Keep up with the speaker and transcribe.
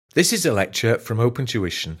This is a lecture from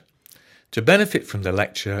OpenTuition. To benefit from the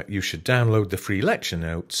lecture, you should download the free lecture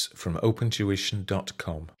notes from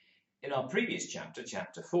opentuition.com. In our previous chapter,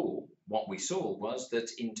 chapter 4, what we saw was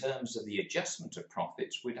that in terms of the adjustment of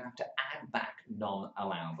profits, we'd have to add back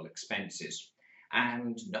non-allowable expenses.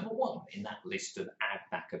 And number one in that list of add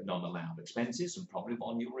back of non-allowable expenses, and probably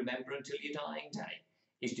one you'll remember until your dying day,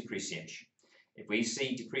 is depreciation. If we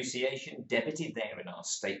see depreciation debited there in our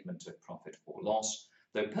statement of profit or loss,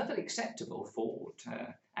 though perfectly acceptable for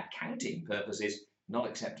accounting purposes, not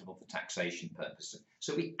acceptable for taxation purposes.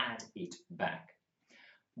 So we add it back.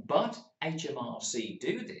 But HMRC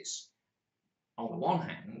do this, on the one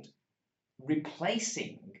hand,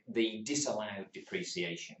 replacing the disallowed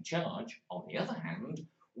depreciation charge, on the other hand,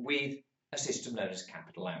 with a system known as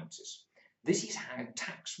capital allowances. This is how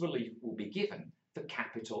tax relief will be given for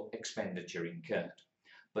capital expenditure incurred.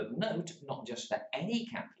 But note, not just for any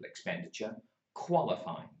capital expenditure,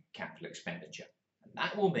 qualifying capital expenditure. And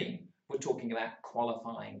that will mean we're talking about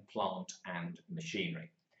qualifying plant and machinery.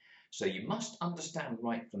 So you must understand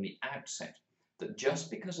right from the outset that just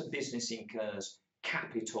because a business incurs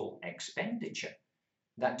capital expenditure,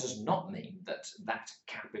 that does not mean that that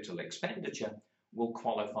capital expenditure will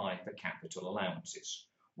qualify for capital allowances.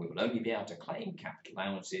 We will only be able to claim capital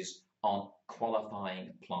allowances on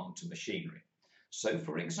qualifying plant and machinery. So,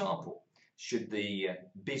 for example, should the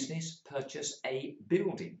business purchase a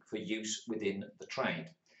building for use within the trade,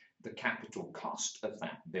 the capital cost of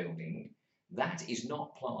that building, that is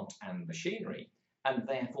not plant and machinery and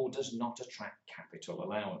therefore does not attract capital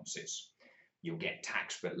allowances. You'll get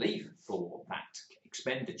tax relief for that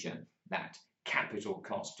expenditure, that capital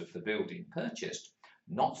cost of the building purchased,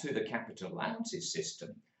 not through the capital allowances system,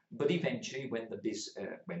 but eventually when the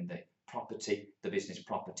business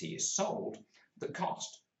property is sold, the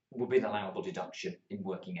cost will be an allowable deduction in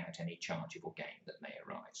working out any chargeable gain that may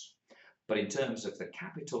arise. But in terms of the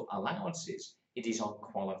capital allowances, it is on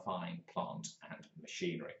qualifying plant and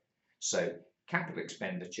machinery. So capital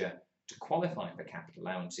expenditure to qualify for capital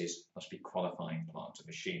allowances must be qualifying plant and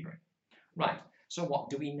machinery. Right, so what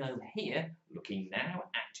do we know here? Looking now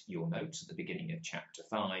at your notes at the beginning of chapter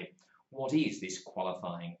 5, what is this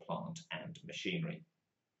qualifying plant and machinery?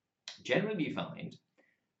 Generally we find,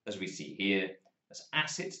 as we see here, as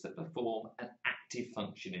assets that perform an active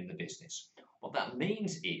function in the business. What that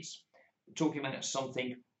means is we're talking about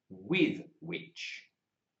something with which,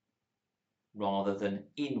 rather than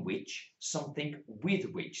in which, something with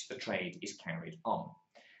which the trade is carried on.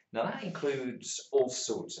 Now that includes all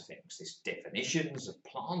sorts of things. There's definitions of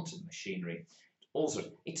plant and machinery. Also,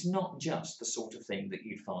 it's not just the sort of thing that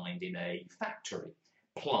you'd find in a factory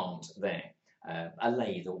plant there, a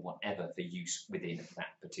lathe or whatever for use within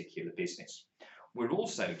that particular business. We're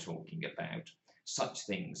also talking about such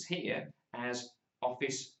things here as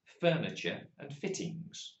office furniture and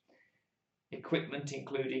fittings, equipment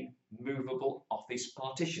including movable office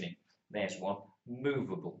partitioning. There's one,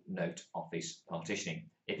 movable note office partitioning.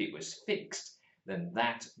 If it was fixed, then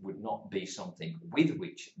that would not be something with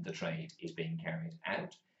which the trade is being carried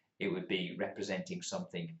out. It would be representing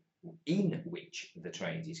something in which the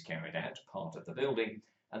trade is carried out, part of the building,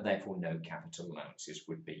 and therefore no capital allowances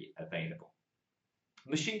would be available.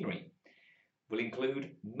 Machinery will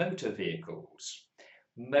include motor vehicles.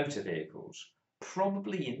 Motor vehicles.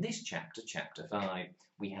 Probably in this chapter, chapter 5,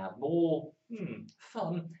 we have more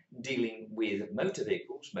fun dealing with motor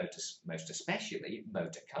vehicles, most especially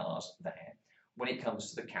motor cars there, when it comes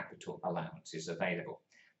to the capital allowances available.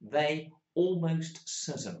 They almost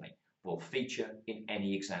certainly will feature in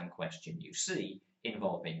any exam question you see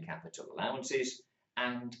involving capital allowances,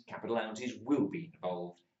 and capital allowances will be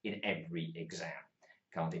involved in every exam.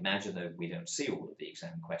 Can't imagine that we don't see all of the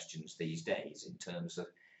exam questions these days in terms of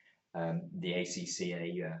the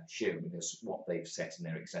ACCA showing us what they've set in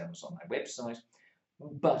their exams on their website.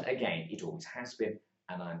 But again, it always has been,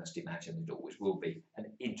 and I must imagine it always will be,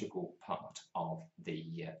 an integral part of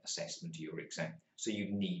the assessment of your exam. So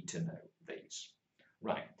you need to know these.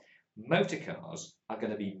 Right, motor cars are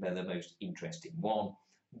going to be the most interesting one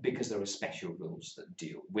because there are special rules that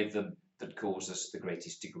deal with them that cause us the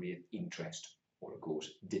greatest degree of interest, or of course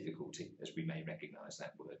difficulty, as we may recognise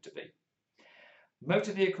that word to be.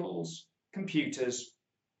 Motor vehicles, computers,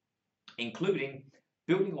 including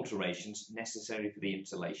building alterations necessary for the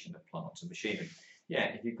installation of plant and machinery. Yeah,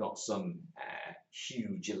 if you've got some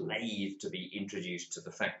huge lathe to be introduced to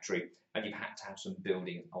the factory and you've had to have some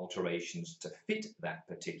building alterations to fit that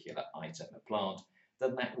particular item of plant,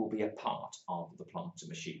 then that will be a part of the plant and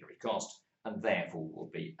machinery cost and therefore will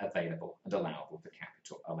be available and allowable for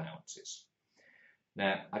capital allowances.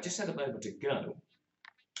 Now, I just said a moment ago,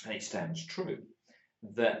 and it stands true,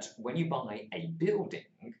 that when you buy a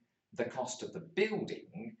building, the cost of the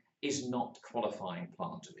building is not qualifying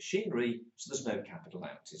plant and machinery, so there's no capital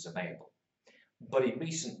allowances available. But in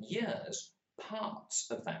recent years, parts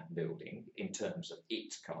of that building, in terms of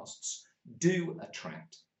its costs, do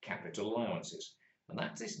attract capital allowances. And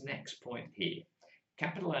that's this next point here.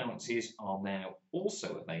 Capital allowances are now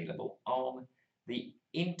also available on the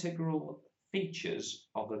integral features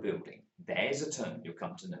of a building. There's a term you'll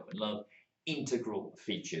come to know and love, integral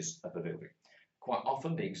features of a building. Quite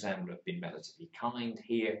often the examiner have been relatively kind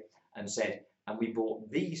here and said, and we bought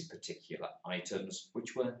these particular items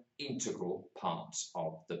which were integral parts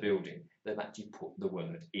of the building. They've actually put the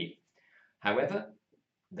word in. However,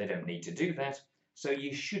 they don't need to do that, so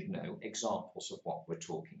you should know examples of what we're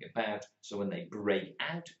talking about. So when they break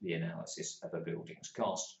out the analysis of a building's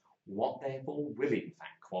cost, what therefore will in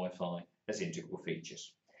fact qualify as integral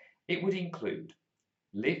features. It would include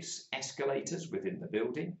lifts, escalators within the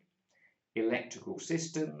building, electrical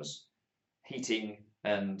systems, heating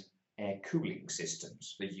and air cooling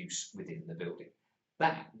systems for use within the building.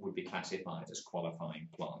 That would be classified as qualifying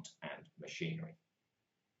plant and machinery.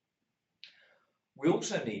 We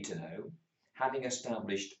also need to know, having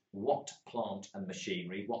established what plant and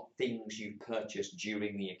machinery, what things you purchased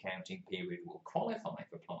during the accounting period will qualify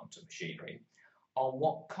for plant and machinery, on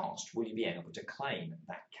what cost will you be able to claim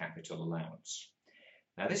that capital allowance.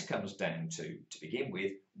 Now this comes down to begin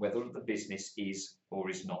with, whether the business is or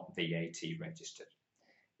is not VAT registered.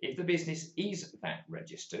 If the business is VAT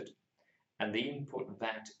registered and the input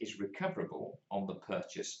VAT is recoverable on the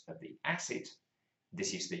purchase of the asset,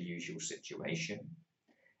 this is the usual situation,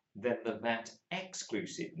 then the VAT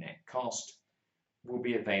exclusive net cost will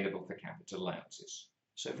be available for capital allowances.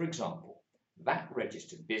 So for example, VAT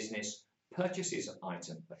registered business purchases an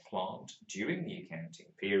item of plant during the accounting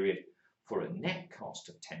period for a net cost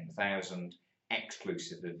of $10,000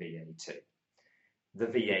 exclusive of VAT. The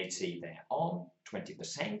VAT thereon,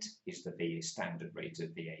 20%, is the standard rate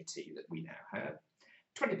of VAT that we now have.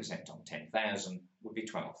 20% on 10,000 would be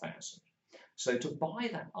 12,000. So to buy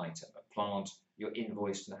that item of plant, you're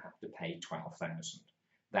invoiced and have to pay 12,000.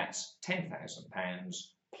 That's £10,000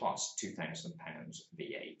 plus £2,000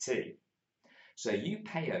 VAT. So you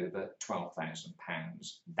pay over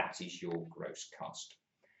 £12,000, that is your gross cost.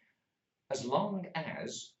 As long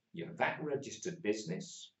as you're a VAT registered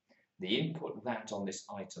business, the input VAT on this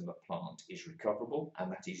item of plant is recoverable,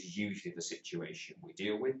 and that is usually the situation we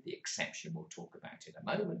deal with, the exception we'll talk about in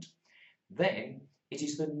a moment, then it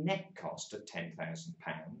is the net cost of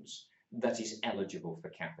 £10,000 that is eligible for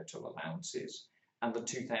capital allowances, and the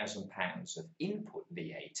 £2,000 of input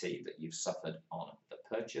VAT that you've suffered on the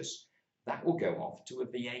purchase, that will go off to a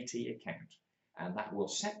VAT account, and that will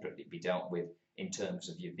separately be dealt with in terms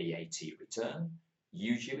of your VAT return,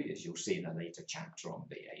 usually, as you'll see in a later chapter on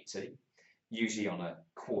VAT, usually on a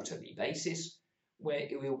quarterly basis, where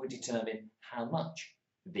it will determine how much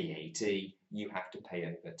VAT you have to pay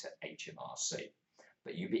over to HMRC.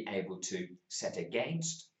 But you'll be able to set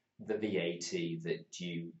against the VAT that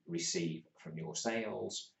you receive from your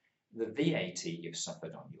sales, the VAT you've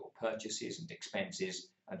suffered on your purchases and expenses,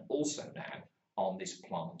 and also now on this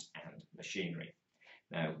plant and machinery.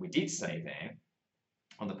 Now, we did say there,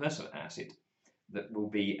 on the personal asset, that will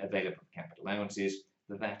be available for capital allowances,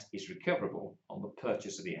 the VAT is recoverable on the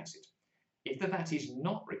purchase of the asset. If the VAT is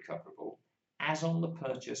not recoverable, as on the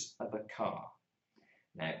purchase of a car.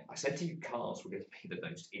 Now, I said to you cars were going to be the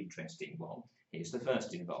most interesting one. Here's the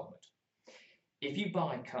first involvement. If you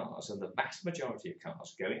buy cars, and the vast majority of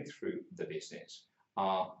cars going through the business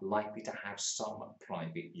are likely to have some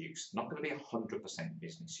private use, not going to be 100%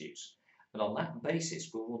 business use. And on that basis,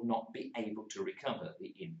 we will not be able to recover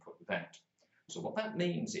the input VAT. So what that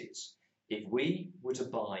means is, if we were to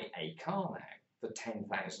buy a car now for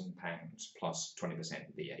 £10,000 plus 20%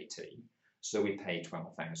 VAT, so we pay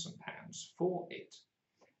 £12,000 for it,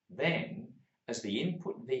 then as the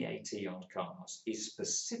input VAT on cars is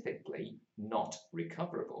specifically not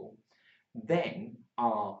recoverable, then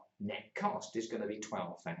our net cost is going to be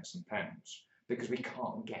 £12,000 because we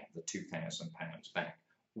can't get the £2,000 back.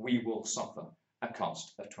 We will suffer a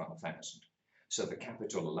cost of £12,000. So the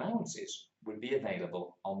capital allowances would be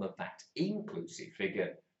available on the VAT inclusive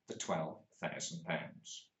figure for £12,000.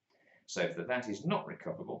 So if the VAT is not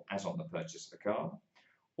recoverable, as on the purchase of a car,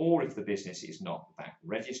 or if the business is not VAT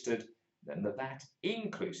registered, then the VAT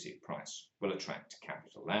inclusive price will attract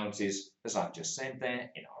capital allowances. As I've just said there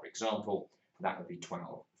in our example, that would be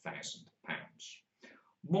 £12,000.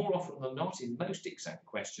 More often than not, in most exam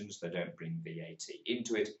questions, they don't bring VAT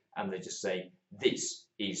into it, and they just say, this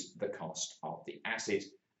is the cost of the asset,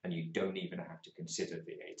 and you don't even have to consider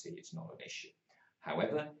VAT, it's not an issue.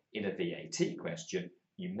 However, in a VAT question,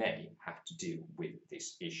 you may have to deal with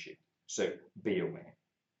this issue. So be aware.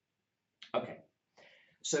 Okay,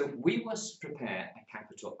 so we must prepare a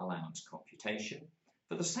capital allowance computation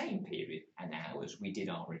for the same period and now as we did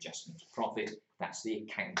our adjustment of profit. That's the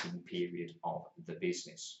accounting period of the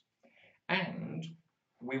business. And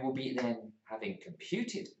we will be then, having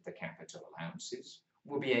computed the capital allowances,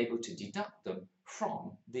 we'll be able to deduct them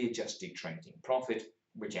from the adjusted trading profit,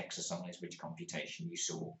 which computation you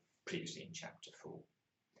saw previously in chapter 4.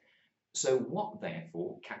 So what,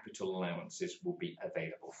 therefore, capital allowances will be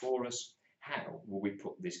available for us? How will we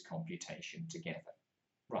put this computation together?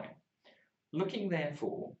 Right. Looking,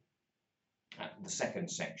 therefore, at the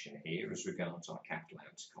second section here as regards our capital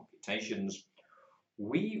allowance computations,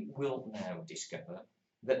 we will now discover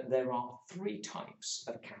that there are 3 types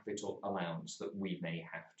of capital allowance that we may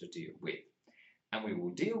have to deal with, and we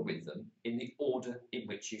will deal with them in the order in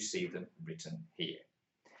which you see them written here.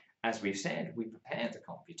 As we've said, we prepare the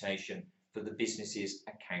computation for the business's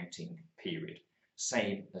accounting period,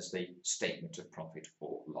 same as the statement of profit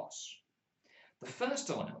or loss. The first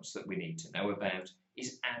allowance that we need to know about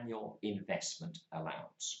is annual investment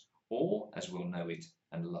allowance, or as we'll know it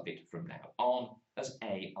and love it from now on, as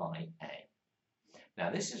AIA. Now,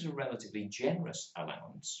 this is a relatively generous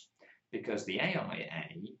allowance because the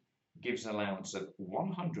AIA gives an allowance of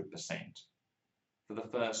 100% for the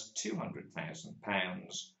first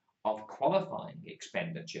 £200,000 of qualifying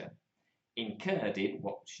expenditure incurred in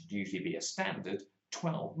what should usually be a standard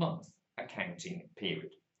 12-month accounting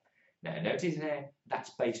period. Now, notice there,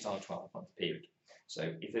 that's based on a 12-month period.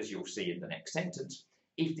 So if, as you'll see in the next sentence,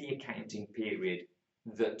 if the accounting period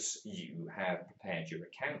that you have prepared your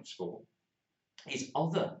accounts for is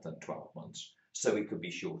other than 12 months, so it could be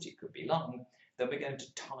short, it could be long, then we're going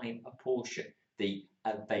to time apportion the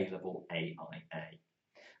available AIA.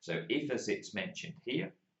 So if, as it's mentioned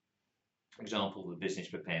here, for example, the business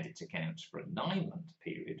prepared its accounts for a 9-month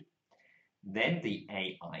period, then the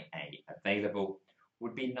AIA available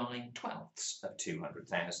would be 9/12 of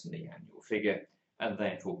 200,000, the annual figure, and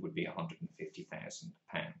therefore would be £150,000.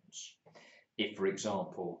 If, for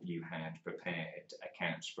example, you had prepared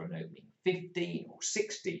accounts for an opening 15 or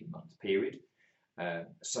 16-month period,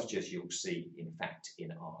 such as you'll see, in fact,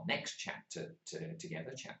 in our next chapter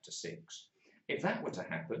together, chapter 6, if that were to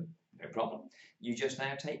happen, no problem, you just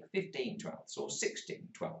now take 15/12 or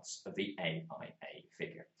 16/12 of the AIA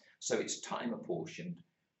figure. So it's time apportioned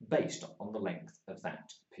based on the length of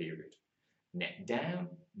that period. Net down,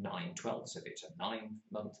 9/12 if it's a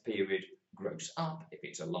 9-month period, gross up if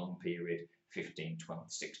it's a long period, 15/12,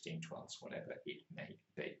 16/12, whatever it may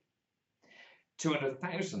be.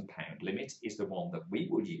 £200,000 limit is the one that we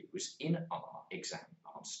would use in our exam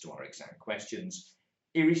answers to our exam questions,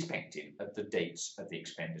 irrespective of the dates of the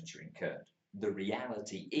expenditure incurred. The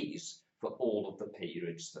reality is, for all of the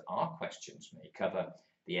periods that our questions may cover,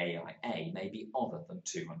 the AIA may be other than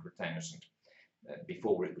 200,000.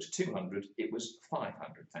 Before it was 200, it was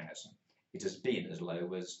 500,000. It has been as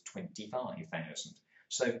low as 25,000.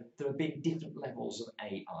 So there have been different levels of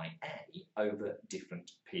AIA over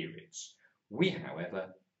different periods. We,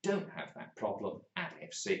 however, don't have that problem at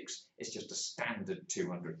F6. It's just a standard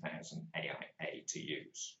 200,000 AIA to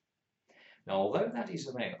use. Now, although that is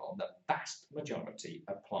available on the vast majority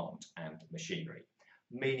of plant and machinery,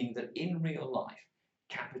 meaning that in real life,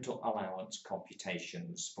 capital allowance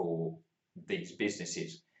computations for these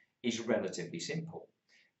businesses is relatively simple.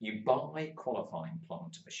 You buy qualifying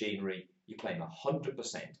plant and machinery, you claim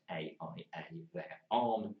 100% AIA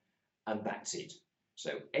thereon, and that's it.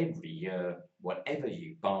 So every year, whatever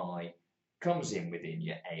you buy comes in within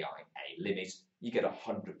your AIA limit, you get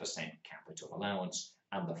 100% capital allowance,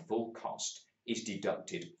 and the full cost is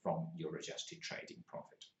deducted from your adjusted trading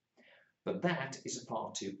profit. But that is a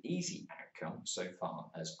far too easy outcome so far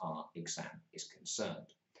as our exam is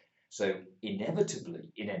concerned. So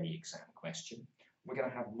inevitably, in any exam question, we're going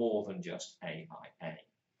to have more than just AIA.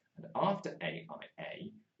 And after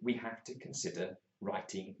AIA, we have to consider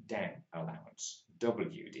writing down allowance,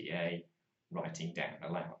 WDA, writing down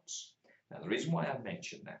allowance. Now, the reason why I've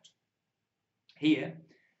mentioned that, here,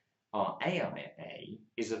 our AIA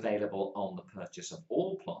is available on the purchase of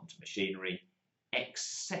all plant machinery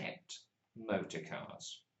except motor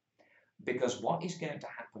cars. Because what is going to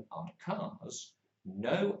happen on cars,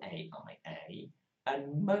 no AIA,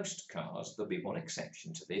 and most cars, there'll be one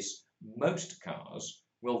exception to this, most cars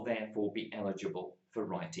will therefore be eligible for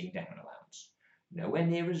writing down allowance. Nowhere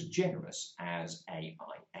near as generous as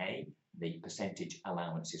AIA, the percentage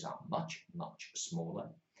allowances are much, much smaller,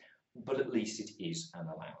 but at least it is an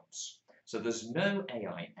allowance. So there's no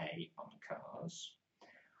AIA on cars.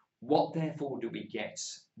 What therefore do we get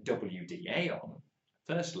WDA on?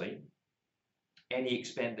 Firstly, any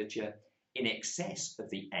expenditure in excess of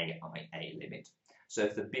the AIA limit. So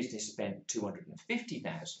if the business spent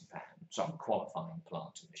 £250,000 on qualifying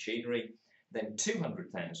plant and machinery, then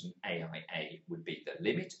 200,000 AIA would be the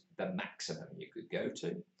limit, the maximum you could go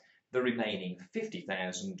to. The remaining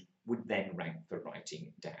 50,000 would then rank for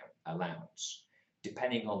writing down allowance.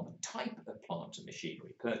 Depending on the type of plant and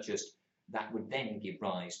machinery purchased, that would then give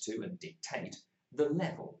rise to and dictate the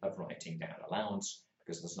level of writing down allowance,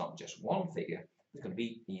 because there's not just one figure, there's going to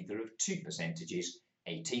be either of two percentages,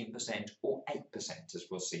 18% or 8%, as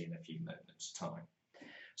we'll see in a few moments' time.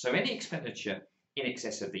 So any expenditure in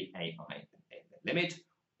excess of the AIA limit,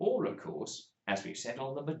 or of course, as we've said,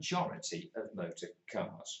 on the majority of motor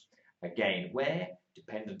cars. Again, where,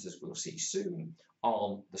 dependent as we'll see soon,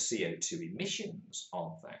 on the CO2 emissions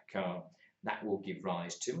of that car, that will give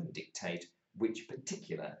rise to and dictate which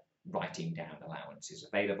particular writing down allowance is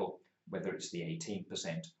available, whether it's the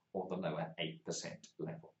 18% or the lower 8%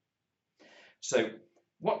 level. So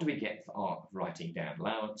what do we get for our writing down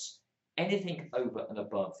allowance? Anything over and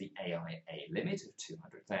above the AIA limit of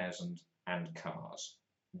 200,000 and cars,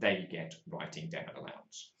 they get writing down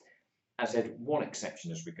allowance. As I said, one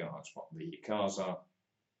exception as regards what the cars are,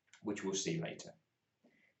 which we'll see later.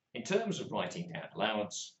 In terms of writing down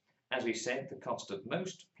allowance, as we said, the cost of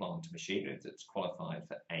most plant machinery that's qualified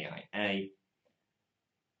for AIA,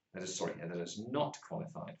 that is not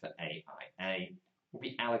qualified for AIA, will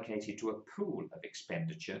be allocated to a pool of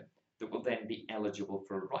expenditure that will then be eligible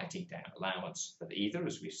for a writing down allowance of either,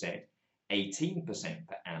 as we've said, 18%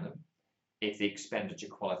 per annum if the expenditure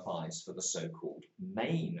qualifies for the so-called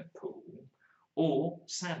main pool, or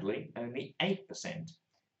sadly only 8%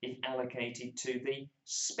 if allocated to the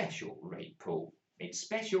special rate pool. It's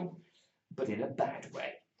special, but in a bad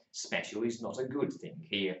way. Special is not a good thing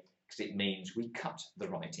here, because it means we cut the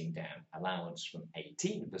writing down allowance from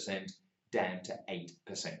 18% down to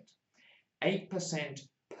 8%. 8%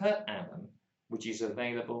 per annum, which is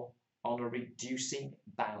available on a reducing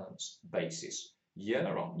balance basis,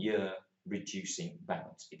 year on year reducing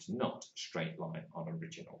balance. It's not straight line on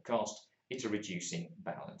original cost, it's a reducing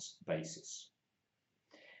balance basis.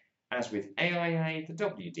 As with AIA, the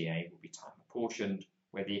WDA will be time apportioned,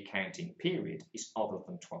 where the accounting period is other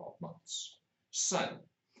than 12 months. So,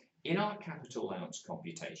 in our capital allowance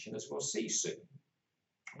computation, as we'll see soon,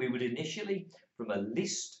 we would initially, from a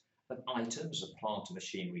list of items of plant and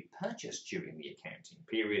machinery purchased during the accounting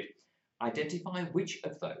period, identify which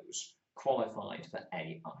of those qualified for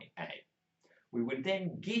AIA. We would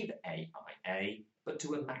then give AIA, but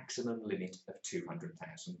to a maximum limit of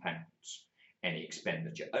 £200,000. Any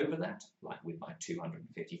expenditure over that, like with my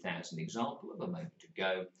 250,000 example of a moment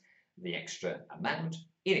ago, the extra amount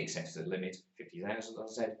in excess of the limit, 50,000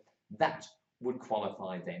 as I said, that would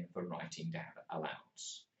qualify then for writing down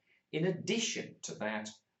allowance. In addition to that,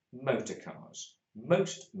 motor cars.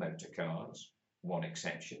 Most motor cars, one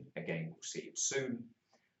exception, again we'll see it soon,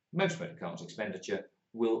 most motor cars expenditure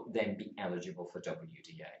will then be eligible for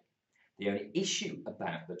WDA. The only issue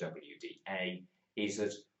about the WDA is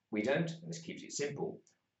that we don't, and this keeps it simple,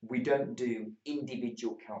 we don't do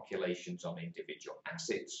individual calculations on individual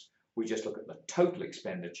assets. We just look at the total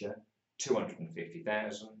expenditure,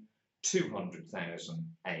 250,000, 200,000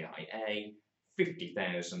 AIA,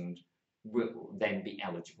 50,000 will then be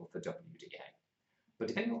eligible for WDA. But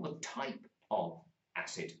depending on the type of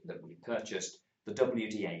asset that we purchased, the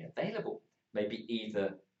WDA available may be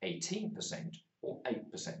either 18% or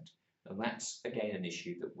 8%. And that's again an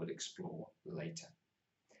issue that we'll explore later.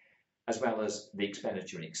 As well as the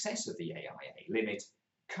expenditure in excess of the AIA limit,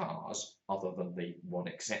 cars, other than the one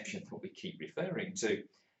exception that we keep referring to,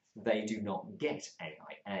 they do not get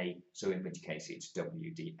AIA, so in which case it's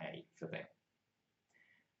WDA for them.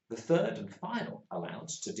 The third and final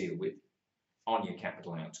allowance to deal with on your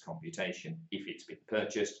capital allowance computation, if it's been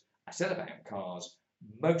purchased, I said about cars,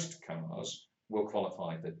 most cars will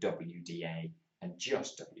qualify for WDA and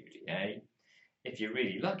just WDA. If you're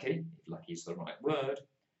really lucky, if lucky is the right word,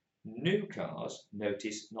 new cars,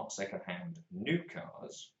 notice not second-hand, new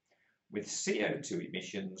cars with CO2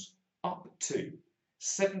 emissions up to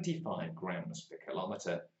 75 grams per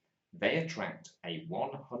kilometre, they attract a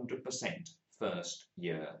 100% first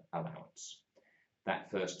year allowance.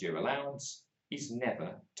 That first year allowance is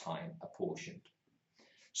never time apportioned.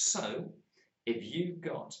 So, if you've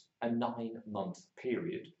got a 9-month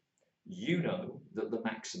period, you know that the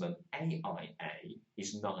maximum AIA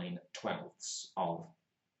is 9/12ths of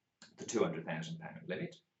the £200,000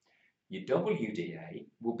 limit. Your WDA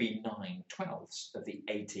will be 9/12ths of the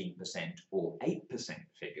 18% or 8%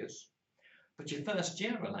 figures. But your first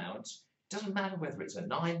year allowance doesn't matter whether it's a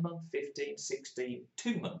 9-month, 15, 16,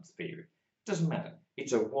 2-month period. Doesn't matter.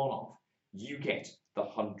 It's a one-off. You get the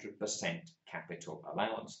 100% capital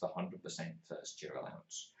allowance, the 100% first year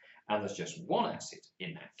allowance. And there's just one asset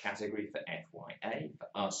in that category for FYA, for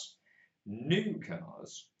us, new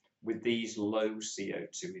cars with these low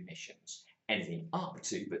CO2 emissions, anything up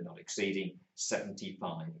to but not exceeding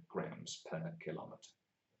 75 grams per kilometre.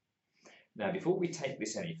 Now, before we take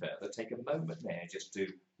this any further, take a moment there just to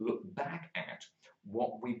look back at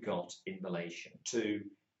what we've got in relation to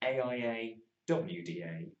AIA,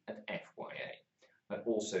 WDA and FYA, and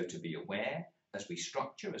also to be aware, as we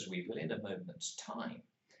structure, as we will in a moment's time,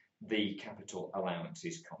 the capital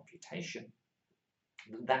allowances computation,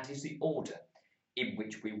 that is the order in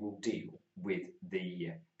which we will deal with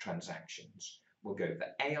the transactions. We'll go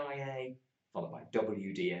for AIA, followed by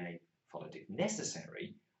WDA, followed if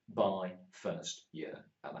necessary by first year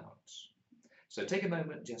allowance. So take a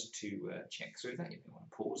moment just to check through that. You may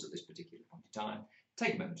want to pause at this particular point in time,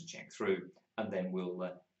 take a moment to check through, and then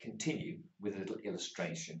we'll continue with a little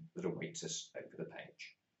illustration that awaits us over the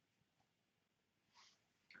page.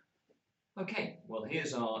 Okay, well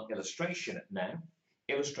here's our illustration now.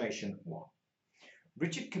 Illustration 1.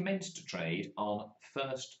 Richard commenced to trade on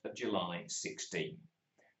 1st of July 16,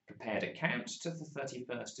 prepared accounts to the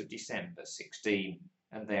 31st of December 16,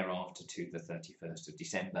 and thereafter to the 31st of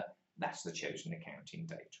December, that's the chosen accounting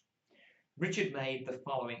date. Richard made the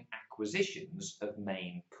following acquisitions of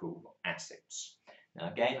main pool assets.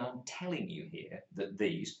 Now again, I'm telling you here that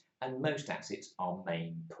these and most assets are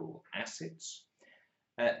main pool assets.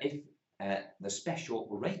 If the special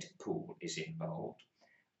rate pool is involved,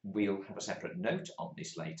 we'll have a separate note on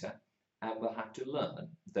this later, and we'll have to learn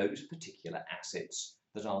those particular assets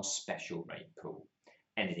that are special rate pool.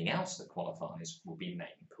 Anything else that qualifies will be main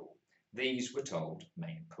pool. These were told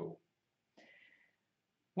main pool.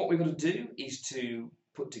 What we've got to do is to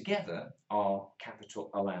put together our capital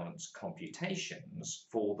allowance computations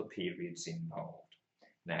for the periods involved.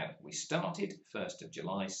 Now, we started 1st of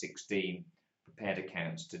July 16, prepared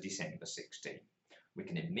accounts to December 16. We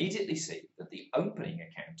can immediately see that the opening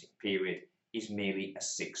accounting period is merely a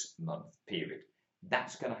 6-month period.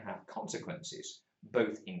 That's going to have consequences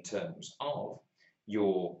both in terms of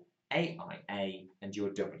your AIA and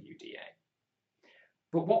your WDA.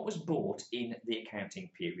 But what was bought in the accounting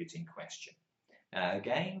periods in question?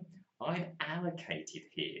 Again, I've allocated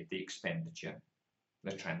here the expenditure,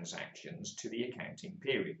 the transactions, to the accounting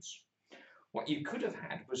periods. What you could have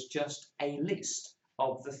had was just a list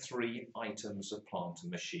of the 3 items of plant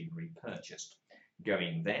and machinery purchased,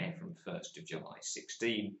 going there from 1st of July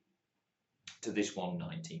 16 to this one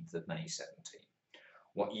 19th of May 17.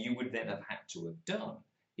 What you would then have had to have done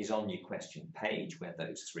is on your question page where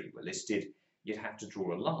those 3 were listed, you'd have to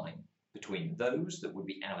draw a line between those that would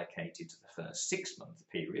be allocated to the first 6-month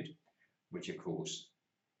period, which of course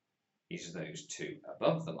is those 2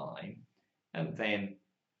 above the line, and then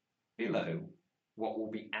below what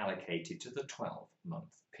will be allocated to the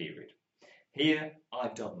 12-month period. Here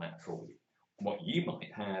I've done that for you. What you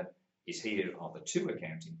might have is here are the 2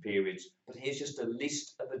 accounting periods, but here's just a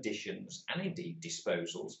list of additions and indeed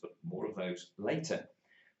disposals, but more of those later.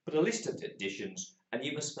 But a list of additions, and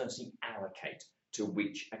you must firstly allocate to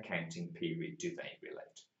which accounting period do they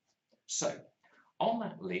relate. So on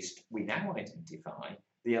that list, we now identify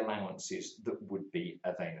the allowances that would be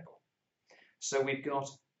available. So we've got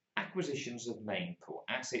acquisitions of main pool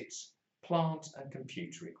assets, plant and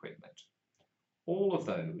computer equipment. All of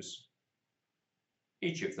those,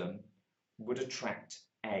 each of them, would attract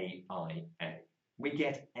AIA. We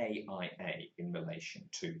get AIA in relation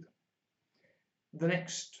to them. The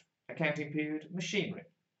next accounting period, machinery.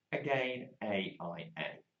 Again,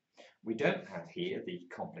 AIA. We don't have here the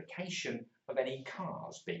complication of any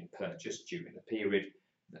cars being purchased during the period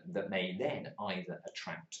that may then either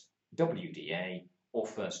attract WDA or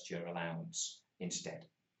first year allowance instead.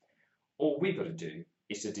 All we've got to do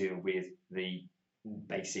is to deal with the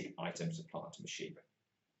basic items of plant and machinery.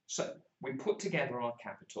 So we put together our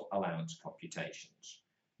capital allowance computations,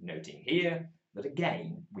 noting here that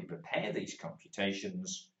again we prepare these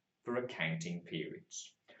computations for accounting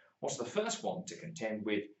periods. What's the first one to contend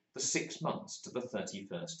with? The 6 months to the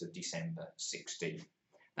 31st of December 16.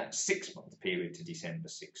 That 6-month period to December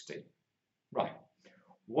 16. Right,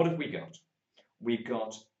 what have we got? We've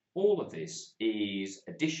got all of this is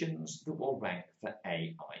additions that will rank for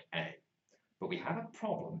AIA. But we have a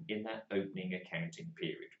problem in that opening accounting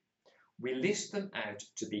period. We list them out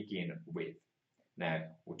to begin with. Now,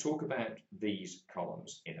 we'll talk about these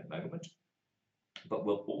columns in a moment, but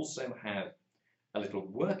we'll also have a little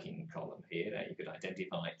working column here. Now you could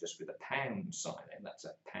identify it just with a pound sign, and that's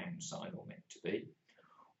a pound sign or meant to be.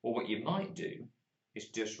 Or what you might do is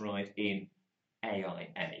just write in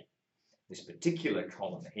AIA. This particular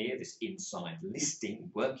column here, this inside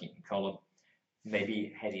listing working column, may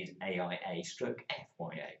be headed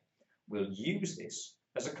AIA/FYA. We'll use this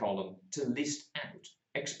as a column to list out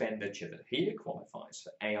expenditure that here qualifies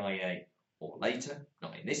for AIA or later,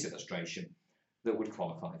 not in this illustration, that would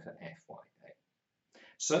qualify for FYA.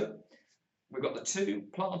 So we've got the two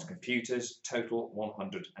plant computers, total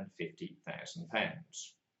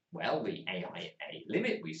 £150,000. Well, the AIA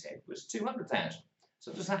limit we said was 200,000.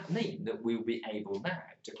 So does that mean that we'll be able now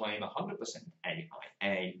to claim 100%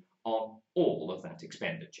 AIA on all of that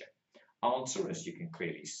expenditure? Answer, as you can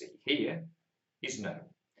clearly see here, is no,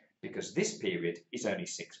 because this period is only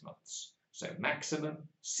 6 months. So maximum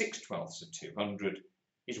 6/12 of 200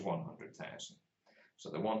 is 100,000. So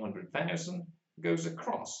the 100,000 goes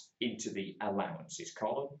across into the allowances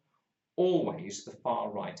column, always the far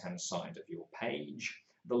right hand side of your page.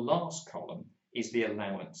 The last column is the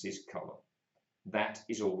allowances column. That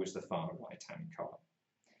is always the far right hand column.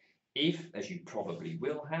 If, as you probably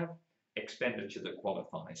will have, expenditure that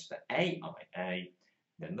qualifies for AIA,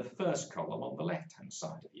 then the first column on the left hand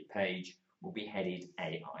side of your page will be headed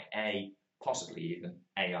AIA, possibly even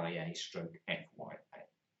AIA/FYA.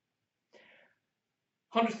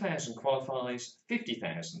 100,000 qualifies,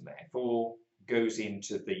 50,000 therefore goes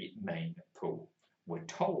into the main pool. We're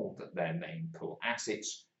told that they're main pool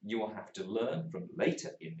assets. You will have to learn from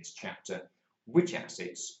later in this chapter which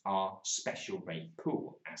assets are special rate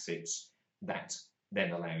pool assets. That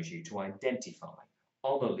then allows you to identify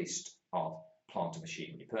on a list of plant and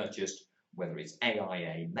machinery purchased whether it's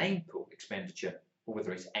AIA main pool expenditure or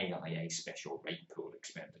whether it's AIA special rate pool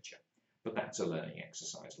expenditure. But that's a learning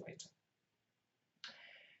exercise later.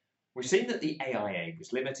 We've seen that the AIA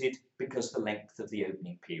was limited because the length of the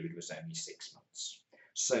opening period was only 6 months.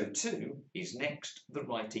 So too is next the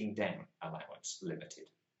writing down allowance limited.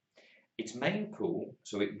 Its main pool,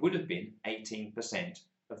 so it would have been 18%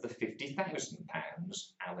 of the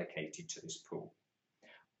 £50,000 allocated to this pool.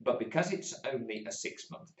 But because it's only a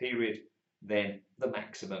 6-month period, then the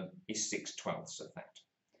maximum is 6/12 of that.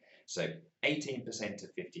 So 18%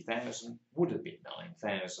 of 50,000 would have been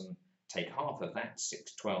 9,000. Take half of that,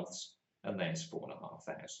 6/12, and there's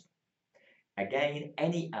 4,500. Again,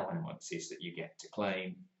 any allowances that you get to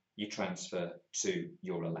claim, you transfer to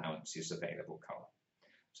your allowances available column.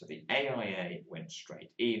 So the AIA went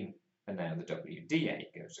straight in, and now the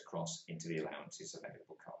WDA goes across into the allowances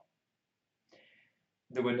available column.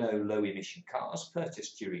 There were no low emission cars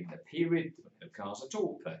purchased during the period. There were no cars at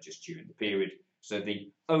all purchased during the period. So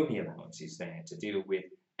the only allowances there to deal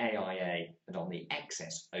with AIA, and on the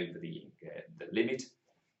excess over the limit,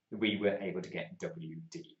 we were able to get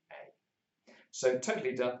WDA. So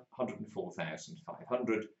totally done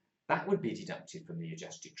 104,500. That would be deducted from the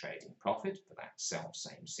adjusted trading profit for that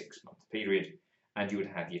same 6-month period, and you would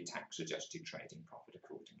have your tax adjusted trading profit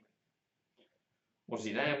accordingly. What does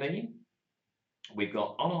it now mean? We've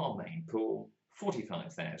got on our main pool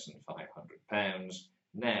 £45,500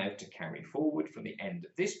 now to carry forward from the end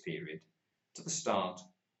of this period to the start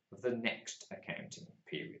of the next accounting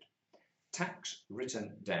period. Tax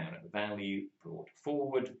written down value brought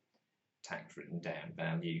forward, tax written down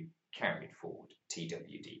value carried forward,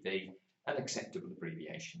 TWDV, an acceptable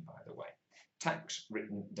abbreviation by the way. Tax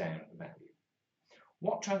written down value.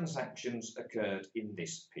 What transactions occurred in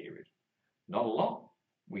this period? Not a lot.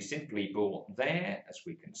 We simply bought there, as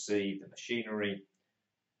we can see, the machinery,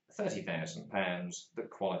 £30,000 that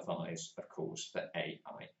qualifies, of course, for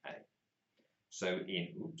AIA. So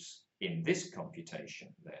in this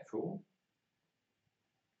computation, therefore,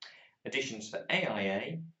 additions for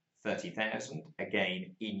AIA, 30,000,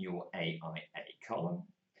 again in your AIA column.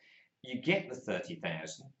 You get the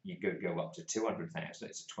 30,000, you go up to 200,000,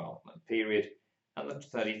 it's a 12-month period, and the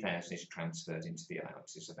 30,000 is transferred into the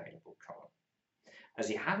allowances available column. As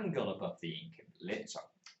you haven't gone above the income limit,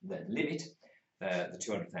 the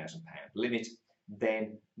 £200,000 limit,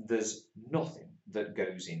 then there's nothing that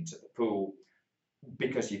goes into the pool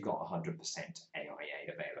because you've got 100% AIA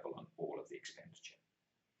available on all of the expenditure.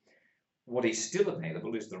 What is still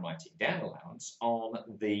available is the writing down allowance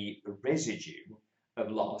on the residue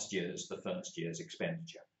of last year's, the first year's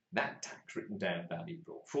expenditure. That tax written down value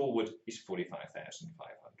brought forward is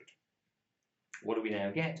 45,500. What do we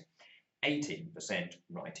now get? 18%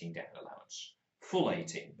 writing down allowance. Full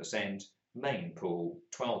 18%, main pool,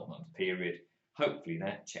 12-month period. Hopefully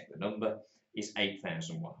that, check the number, is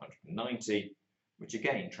 8,190, which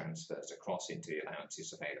again transfers across into the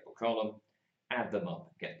allowances available column. Add them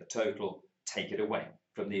up, get the total, take it away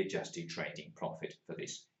from the adjusted trading profit for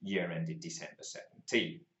this year ended December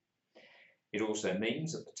 17. It also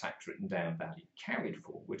means that the tax written down value carried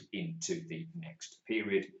forward into the next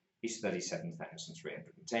period is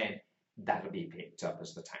 37,310. That'll be picked up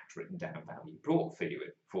as the tax written down value brought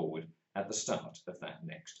forward at the start of that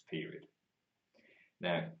next period.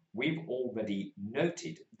 Now, we've already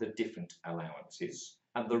noted the different allowances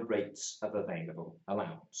and the rates of available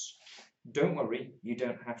allowance. Don't worry, you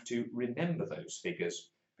don't have to remember those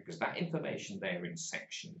figures because that information there in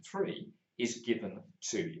section 3 is given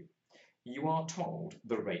to you. You are told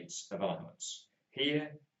the rates of allowance.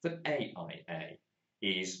 Here, the AIA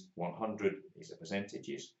is 100, these are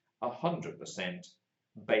percentages, 100%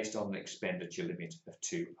 based on an expenditure limit of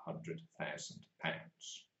 £200,000.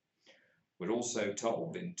 We're also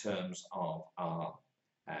told in terms of our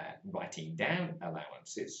writing down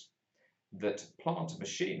allowances that plant and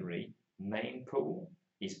machinery main pool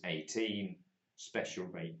is 18, special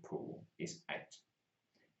rate pool is 8.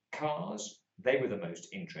 Cars, they were the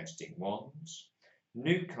most interesting ones.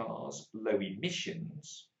 New cars, low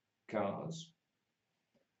emissions cars,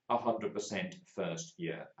 100% first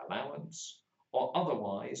year allowance, or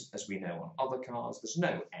otherwise, as we know on other cars, there's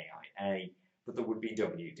no AIA, but there would be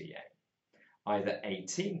WDA. Either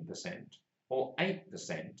 18% or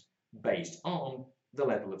 8% based on the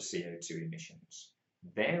level of CO2 emissions.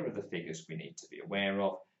 There are the figures we need to be aware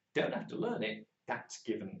of. Don't have to learn it, that's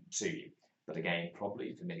given to you. But again,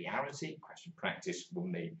 probably familiarity, question practice will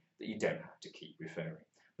mean that you don't have to keep referring.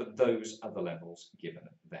 But those are the levels given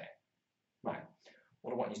there. Right,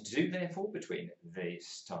 what I want you to do therefore between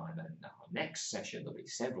this time and our next session, there'll be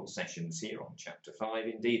several sessions here on chapter 5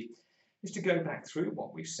 indeed, is to go back through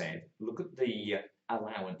what we've said, look at the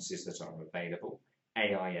allowances that are available,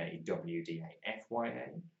 AIA, WDA,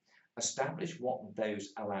 FYA, establish what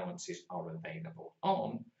those allowances are available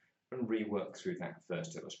on, and rework through that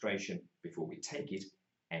first illustration before we take it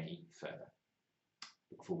any further.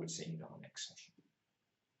 Look forward to seeing you in our next session.